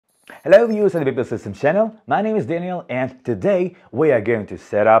Hello viewers of the People Systems channel, my name is Daniel and today we are going to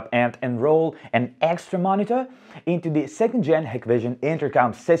set up and enroll an extra monitor into the 2nd gen Hikvision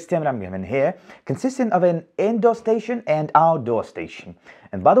intercom system that I'm given here, consisting of an indoor station and outdoor station.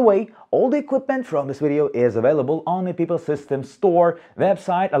 And by the way, all the equipment from this video is available on the People Systems store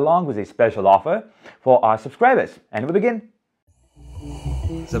website along with a special offer for our subscribers. And we begin.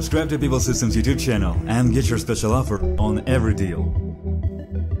 Subscribe to People Systems YouTube channel and get your special offer on every deal.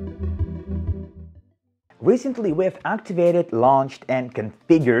 Recently, we've activated, launched, and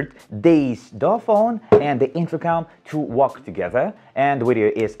configured this doorphone and the intercom to work together, and the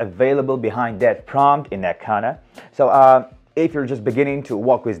video is available behind that prompt in that corner. So if you're just beginning to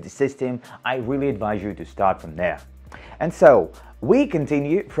work with the system, I really advise you to start from there. And so we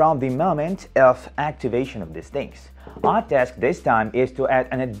continue from the moment of activation of these things. Our task this time is to add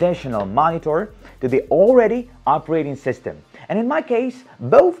an additional monitor to the already operating system. And in my case,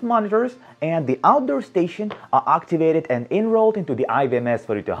 both monitors and the outdoor station are activated and enrolled into the IVMS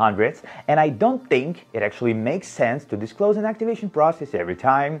 4200s, and I don't think it actually makes sense to disclose an activation process every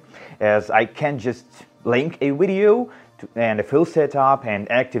time, as I can just link a video and a full setup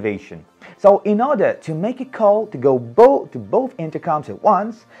and activation. So in order to make a call to go to both intercoms at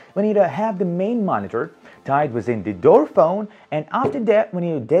once, we need to have the main monitor tied within the door phone, and after that we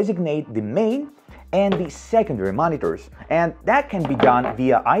need to designate the main and the secondary monitors, and that can be done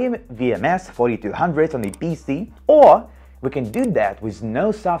via IVMS 4200s on the PC, or we can do that with no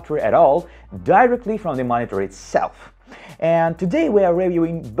software at all directly from the monitor itself. And today we are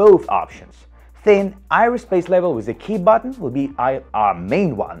reviewing both options. Thin iris space level with the key button will be our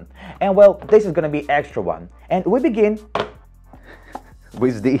main one, and well, this is going to be extra one, and we begin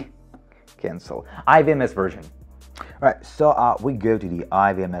with the IVMS version. Alright, so we go to the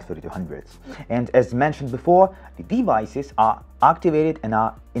IVMS 4200s, and as mentioned before, the devices are activated and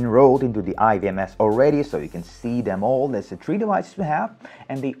are enrolled into the IVMS already, so you can see them all. There's the 3 devices we have,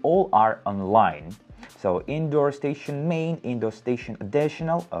 and they all are online. So indoor station main, indoor station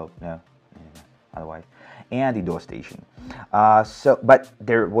additional, otherwise, and the door station. But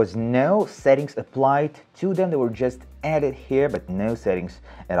there was no settings applied to them. They were just added here, but no settings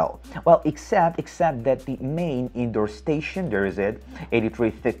at all. Well, except that the main indoor station, there is it,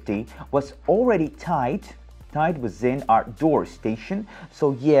 8350, was already tied within our door station.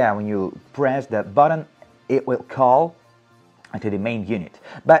 So yeah, when you press that button, it will call to the main unit.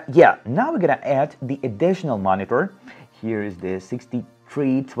 But yeah, now we're gonna add the additional monitor. Here is the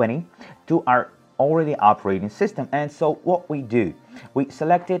 6320 to our already operating system. And so what we do, we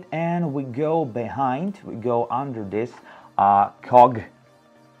select it and we go under this cog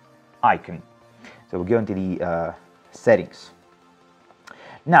icon. So we go into the settings.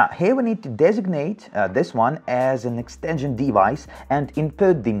 Now here we need to designate this one as an extension device and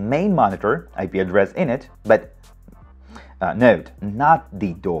input the main monitor IP address in it, but note, not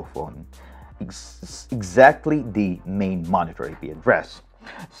the door phone, exactly the main monitor IP address.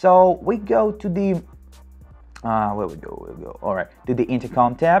 So we go to the to the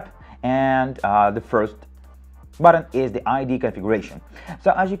intercom tab, and the first button is the ID configuration.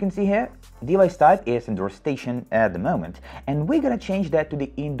 So as you can see here, device type is indoor station at the moment, and we're gonna change that to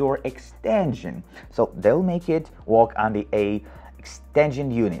the indoor extension. So they'll make it work on the extension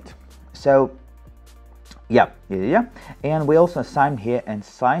unit. So yeah, and we also assign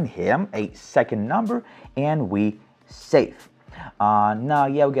him a second number, and we save. Now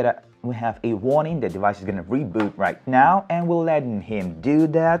yeah, we have a warning. The device is gonna reboot right now, and we're letting him do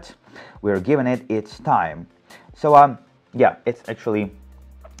that. We're giving it its time. So yeah, it's actually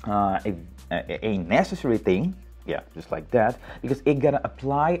a necessary thing, yeah, just like that, because it's gonna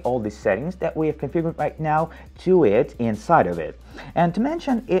apply all the settings that we have configured right now to it inside of it. And to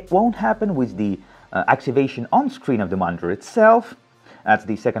mention, it won't happen with the activation on screen of the monitor itself. That's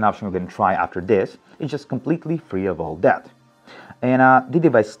the second option we're gonna try after this. It's just completely free of all that. And the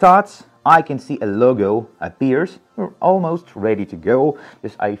device starts. I can see a logo appears. We're almost ready to go.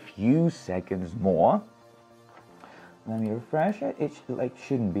 Just a few seconds more. Let me refresh it. It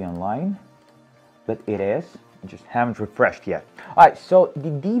shouldn't be online, but it is. I just haven't refreshed yet. Alright, so the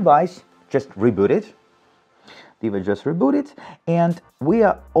device just rebooted. And we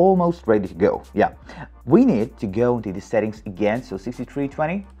are almost ready to go. Yeah, we need to go into the settings again. So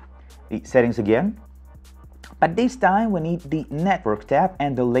 6320, the settings again. But this time we need the network tab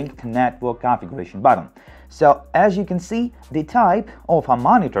and the linked network configuration button. So as you can see, the type of our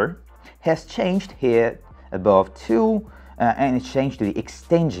monitor has changed here above to and it's changed to the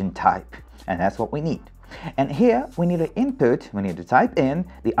extension type, and that's what we need. And here we need to type in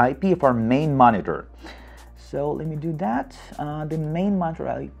the IP of our main monitor. So let me do that. The main monitor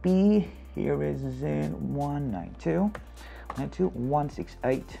IP here is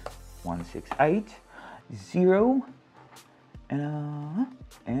 192.168.168.0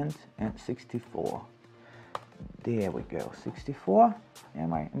 and 64. There we go, 64.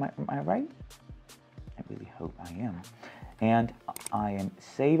 Am I right? I really hope I am. And I am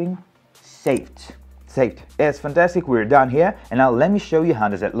saved. It's fantastic. We're done here, and now let me show you how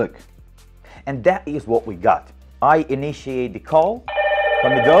does that look. And that is what we got. I initiate the call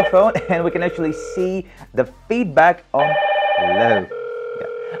from the door phone, and we can actually see the feedback on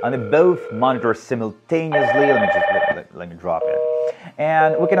on the both monitors simultaneously. Let me drop it.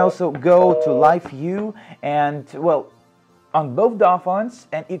 And we can also go to live view, and well, on both door phones,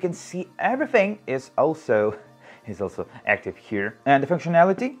 and you can see everything is also active here. And the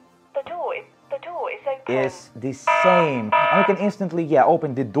functionality, the door is open. Is the same, and we can instantly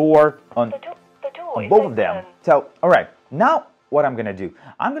open the door on both of them. So all right, now what I'm gonna do,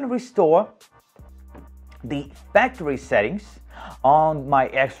 I'm gonna restore the factory settings on my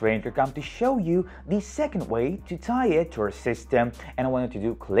X-ray intercom to show you the second way to tie it to our system, and I wanted to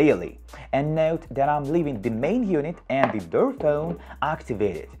do clearly. And note that I'm leaving the main unit and the door phone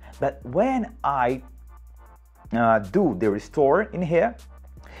activated, but when I do the restore in here,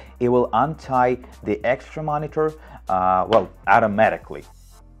 it will untie the extra monitor automatically.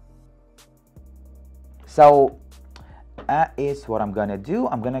 So that is what I'm gonna do.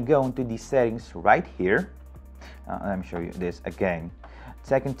 I'm gonna go into the settings right here. Let me show you this again.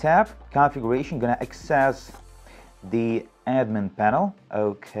 Second tab, configuration, gonna access the admin panel.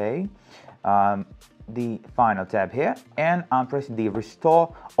 Okay. The final tab here, and I'm pressing the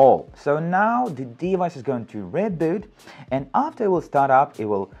restore all. So now the device is going to reboot, and after it will start up, it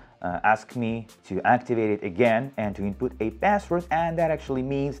will ask me to activate it again and to input a password, and that actually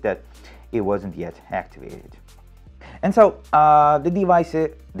means that it wasn't yet activated. And so the device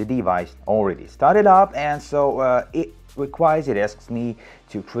already started up, and so it asks me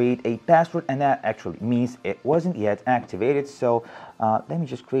to create a password, and that actually means it wasn't yet activated. So let me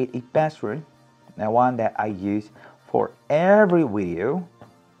just create a password, the one that I use for every video,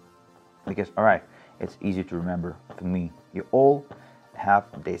 because all right, it's easy to remember for me. You all have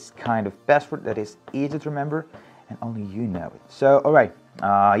this kind of password that is easy to remember, and only you know it. So all right,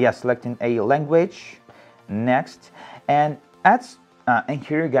 selecting a language, next, and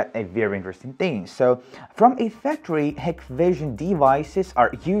here you got a very interesting thing. So from a factory, Hikvision devices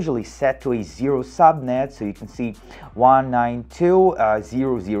are usually set to a 0 subnet, so you can see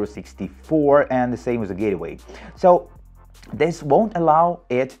 192.0.0.64, and the same as a gateway. So this won't allow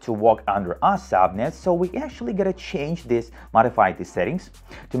it to work under our subnet, so we actually gotta change this, modify these settings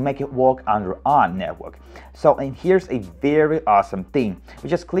to make it work under our network. So, and here's a very awesome thing. We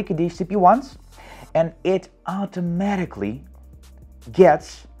just click the DHCP once, and it automatically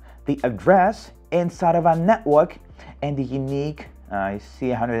gets the address inside of our network and the unique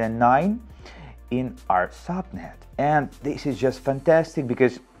C109 in our subnet. And this is just fantastic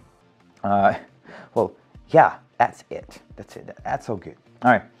because, that's it. That's so good.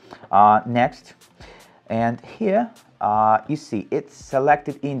 All right, next. And here, you see it's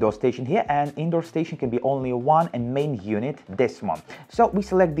selected indoor station here, and indoor station can be only one, and main unit, this one. So we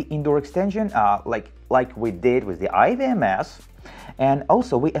select the indoor extension, like we did with the IVMS, and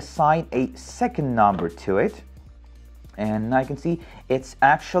also we assign a second number to it. And now you can see it's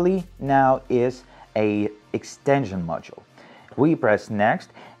actually now is a extension module. We press next,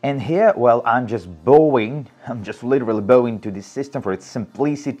 and here, well, I'm just literally bowing to the system for its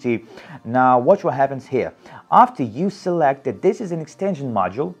simplicity. Now watch what happens here. After you select that this is an extension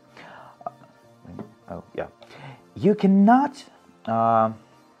module, you cannot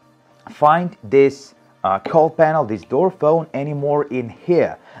find this call panel, this door phone anymore in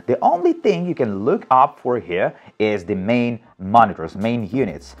here. The only thing you can look up for here is the main monitors, main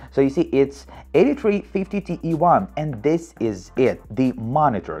units. So you see it's 8350TE1, and this is it, the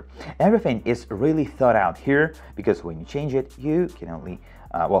monitor. Everything is really thought out here, because when you change it, you can only,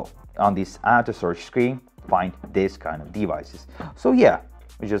 on this auto search screen, find this kind of devices. So yeah,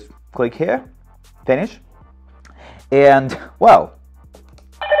 we just click here, finish, and well,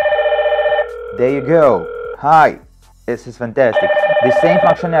 there you go. Hi, this is fantastic. The same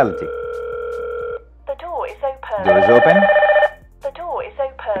functionality. The door is open. Door is open. The door is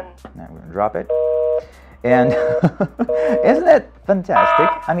open. Now we're gonna drop it. And isn't that fantastic?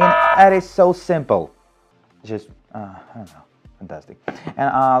 I mean, that is so simple. Just, I don't know, fantastic. And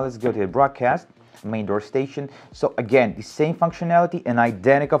let's go to the broadcast, main door station. So again, the same functionality and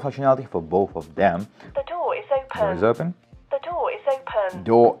identical functionality for both of them. The door is open. Door is open. The door is open. open.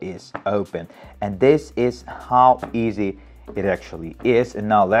 Door is open. And this is how easy it actually is. And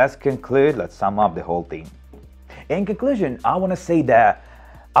now let's conclude. Let's sum up the whole thing. In conclusion, I want to say that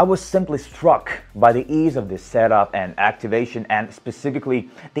I was simply struck by the ease of this setup and activation, and specifically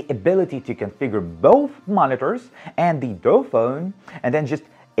the ability to configure both monitors and the doorphone and then just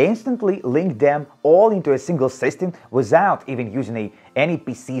instantly link them all into a single system without even using any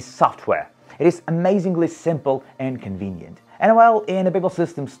PC software. It is amazingly simple and convenient. And while in a People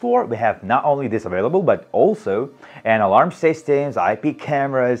Systems store, we have not only this available, but also an alarm systems, IP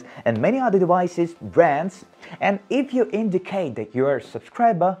cameras, and many other devices, brands. And if you indicate that you're a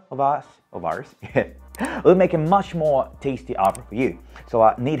subscriber of ours, we'll make a much more tasty offer for you.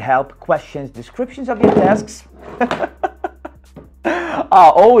 So need help, questions, descriptions of your tasks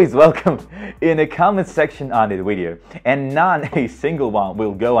are always welcome in the comment section on this video. And not a single one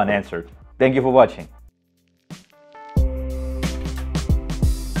will go unanswered. Thank you for watching.